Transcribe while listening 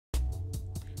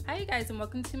Hi you guys, and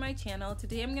welcome to my channel.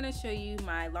 Today I'm going to show you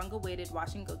my long awaited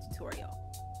wash and go tutorial.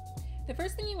 The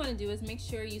first thing you want to do is make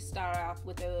sure you start off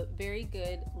with a very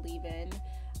good leave-in.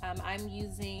 I'm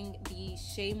using the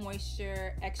Shea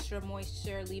Moisture Extra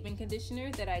Moisture leave-in conditioner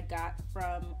that I got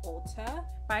from Ulta.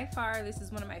 By far, this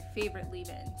is one of my favorite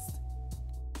leave-ins.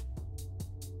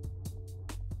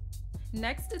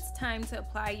 Next, it's time to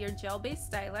apply your gel-based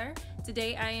styler.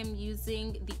 Today I am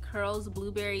using the Coils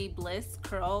Blueberry Bliss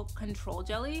Curl Control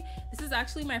Jelly. This is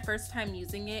actually my first time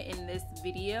using it in this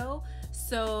video,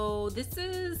 so this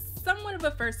is somewhat of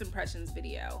a first impressions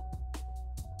video.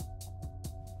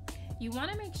 You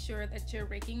want to make sure that you're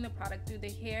raking the product through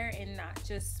the hair and not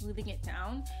just smoothing it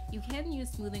down. You can use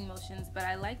smoothing motions, but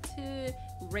I like to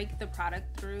rake the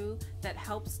product through. That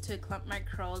helps to clump my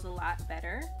curls a lot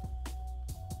better.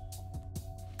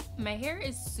 My hair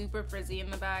is super frizzy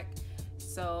in the back,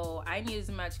 so I need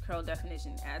as much curl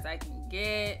definition as I can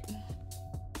get.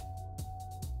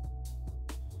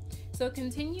 So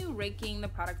continue raking the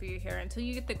product through your hair until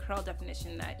you get the curl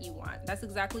definition that you want. That's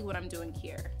exactly what I'm doing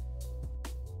here.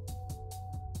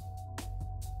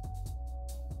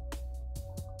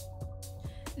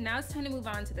 Now it's time to move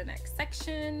on to the next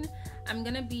section. I'm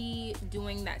gonna be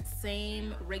doing that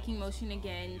same raking motion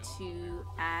again to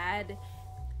add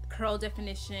curl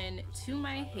definition to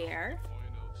my hair.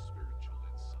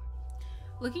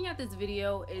 Looking at this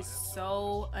video is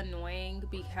so annoying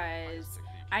because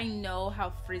I know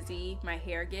how frizzy my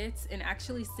hair gets, and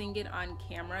actually seeing it on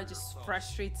camera just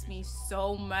frustrates me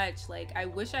so much. Like, I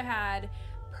wish I had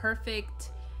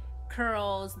perfect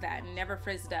curls that never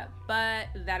frizzed up, but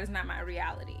that is not my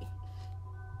reality.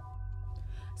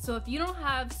 So if you don't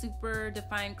have super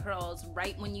defined curls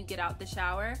right when you get out the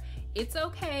shower, it's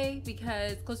okay,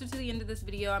 because closer to the end of this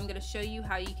video, I'm gonna show you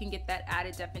how you can get that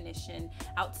added definition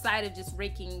outside of just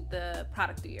raking the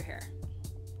product through your hair.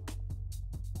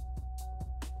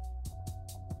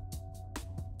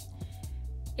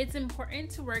 It's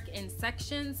important to work in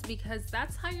sections because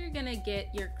that's how you're gonna get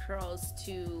your curls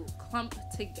to clump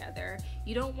together.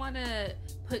 You don't wanna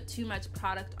put too much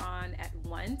product on at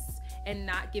once and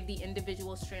not give the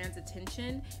individual strands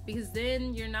attention, because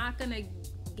then you're not gonna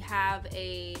have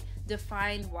a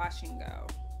defined wash and go.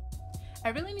 I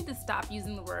really need to stop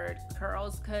using the word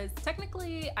curls because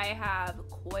technically I have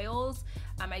coils.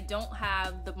 I don't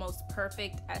have the most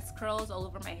perfect S curls all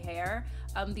over my hair.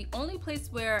 The only place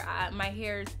where my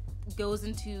hair goes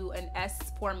into an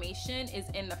S formation is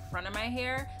in the front of my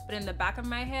hair, but in the back of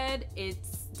my head,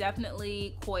 it's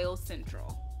definitely coil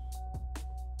central.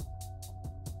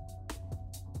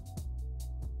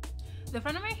 The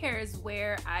front of my hair is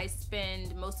where I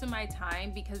spend most of my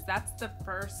time because that's the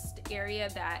first area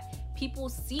that people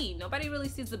see. Nobody really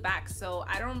sees the back, so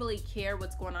I don't really care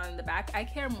what's going on in the back. I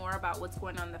care more about what's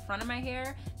going on in the front of my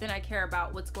hair than I care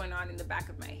about what's going on in the back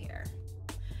of my hair.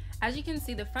 As you can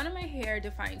see, the front of my hair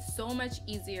defines so much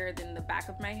easier than the back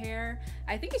of my hair.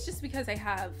 I think it's just because I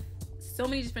have so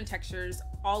many different textures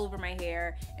all over my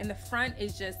hair, and the front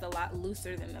is just a lot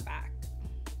looser than the back.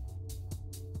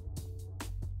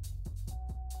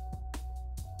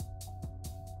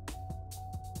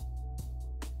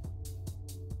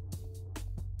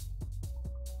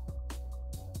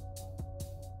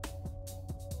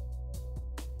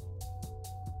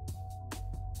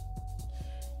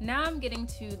 Now I'm getting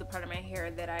to the part of my hair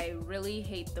that I really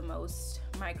hate the most,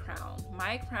 my crown.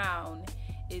 My crown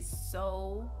is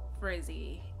so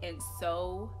frizzy and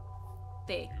so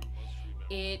thick.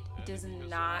 It does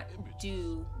not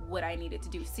do what I need it to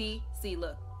do. See,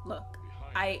 look.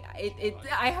 I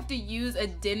have to use a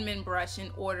Denman brush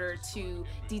in order to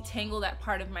detangle that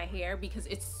part of my hair because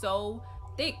it's so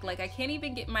thick. Like, I can't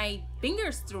even get my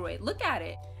fingers through it. Look at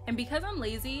it. And because I'm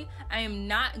lazy, I am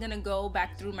not gonna go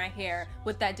back through my hair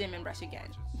with that Denman brush again.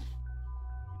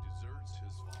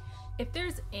 If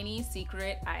there's any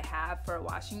secret I have for a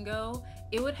wash and go,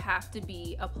 it would have to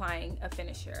be applying a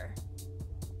finisher.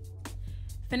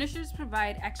 Finishers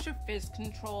provide extra frizz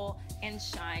control and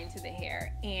shine to the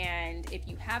hair, and if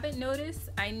you haven't noticed,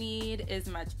 I need as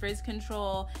much frizz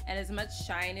control and as much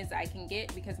shine as I can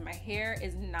get because my hair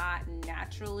is not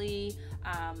naturally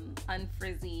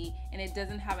unfrizzy, and it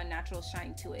doesn't have a natural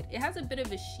shine to it. It has a bit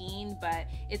of a sheen, but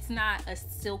it's not a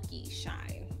silky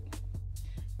shine.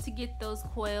 To get those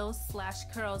coils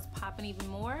 / curls popping even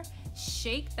more,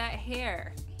 shake that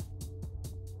hair.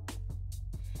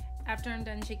 After I'm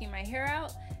done shaking my hair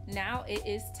out, now it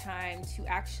is time to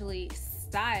actually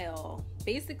style.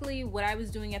 Basically, what I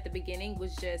was doing at the beginning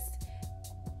was just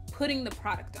putting the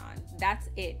product on. That's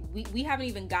it. We haven't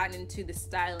even gotten into the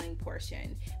styling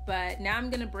portion, but now I'm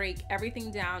gonna break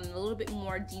everything down in a little bit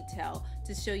more detail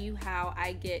to show you how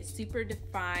I get super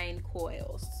defined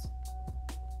coils.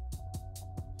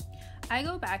 I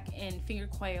go back and finger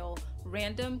coil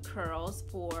random curls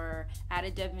for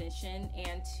added definition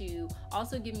and to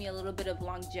also give me a little bit of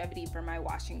longevity for my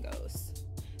wash and goes.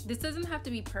 This doesn't have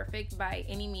to be perfect by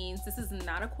any means. This is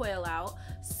not a coil out,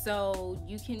 so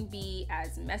you can be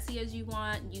as messy as you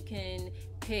want. You can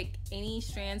pick any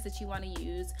strands that you want to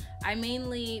use. I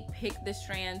mainly pick the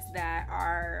strands that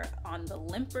are on the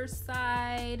limper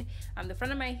side. The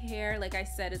front of my hair, like I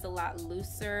said, is a lot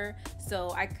looser,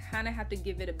 so I kind of have to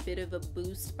give it a bit of a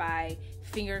boost by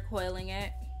finger coiling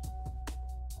it.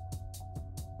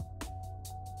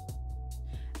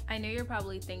 I know you're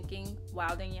probably thinking,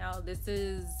 wow, Danielle, this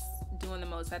is doing the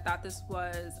most. I thought this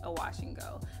was a wash and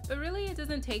go. But really, it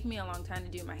doesn't take me a long time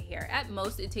to do my hair. At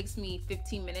most, it takes me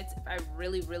 15 minutes if I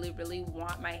really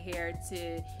want my hair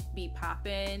to be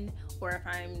poppin', or if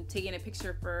I'm taking a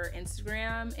picture for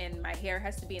Instagram and my hair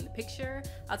has to be in the picture,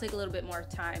 I'll take a little bit more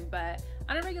time. But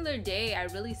on a regular day, I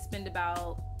really spend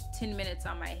about 10 minutes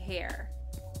on my hair.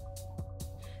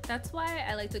 That's why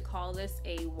I like to call this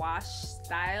a wash,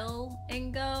 style,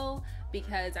 and go,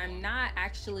 because I'm not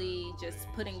actually just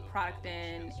putting product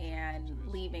in and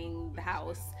leaving the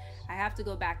house. I have to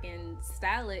go back and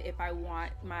style it if I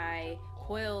want my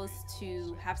coils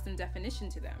to have some definition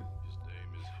to them.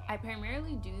 I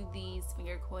primarily do these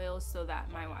finger coils so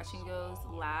that my wash and goes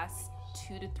last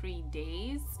 2 to 3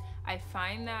 days. I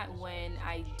find that when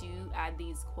I do add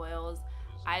these coils,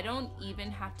 I don't even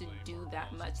have to do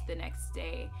that much the next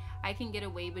day. I can get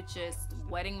away with just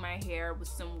wetting my hair with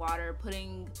some water,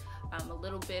 putting a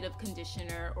little bit of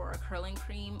conditioner or a curling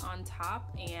cream on top,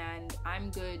 and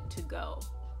I'm good to go.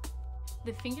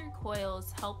 The finger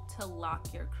coils help to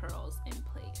lock your curls in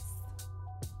place.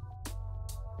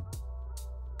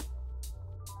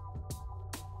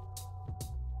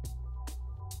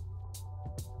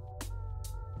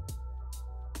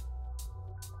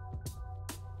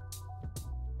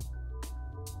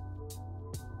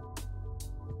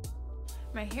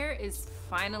 My hair is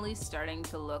finally starting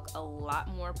to look a lot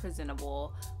more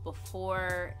presentable.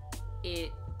 Before,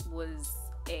 it was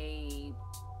a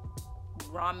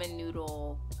ramen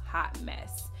noodle hot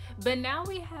mess. But now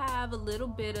we have a little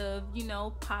bit of,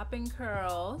 popping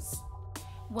curls.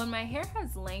 When my hair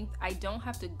has length, I don't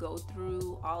have to go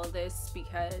through all of this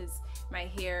because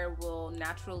my hair will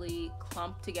naturally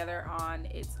clump together on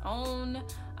its own.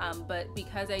 But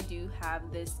because I do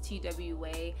have this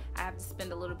TWA, I have to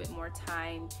spend a little bit more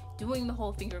time doing the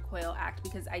whole finger coil act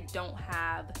because I don't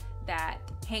have that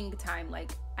hang time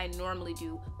like I normally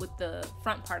do with the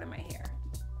front part of my hair.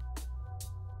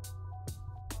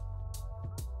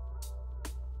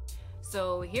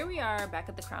 So here we are back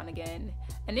at the crown again.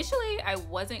 Initially, I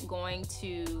wasn't going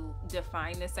to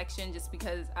define this section just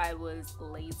because I was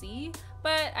lazy,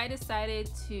 but I decided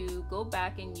to go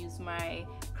back and use my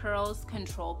curls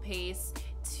control paste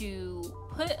to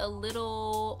put a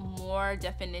little more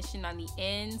definition on the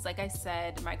ends. Like I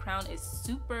said, my crown is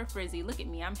super frizzy. Look at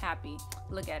me, I'm happy.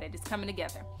 Look at it, it's coming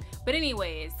together. But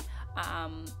anyways,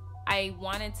 I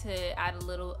wanted to add a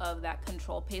little of that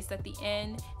control paste at the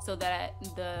end so that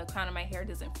the crown of my hair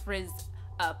doesn't frizz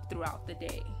up throughout the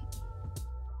day.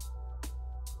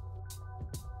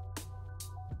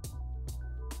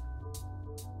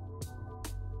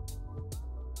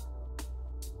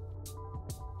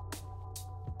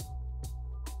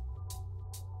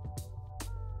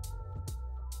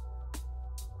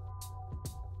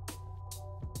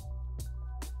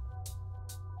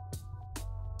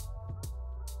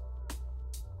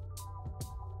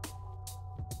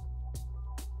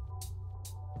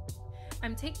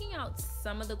 I'm taking out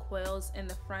some of the coils in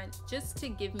the front just to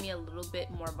give me a little bit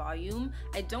more volume.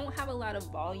 I don't have a lot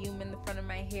of volume in the front of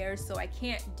my hair, so I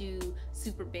can't do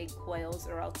super big coils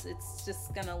or else it's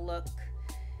just gonna look,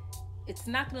 it's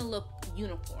not gonna look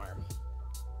uniform.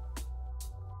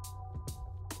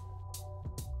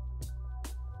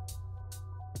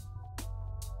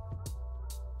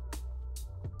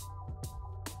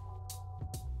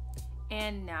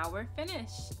 And now we're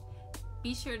finished.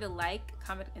 Be sure to like,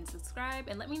 comment, and subscribe,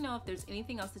 and let me know if there's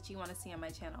anything else that you want to see on my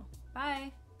channel.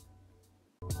 Bye!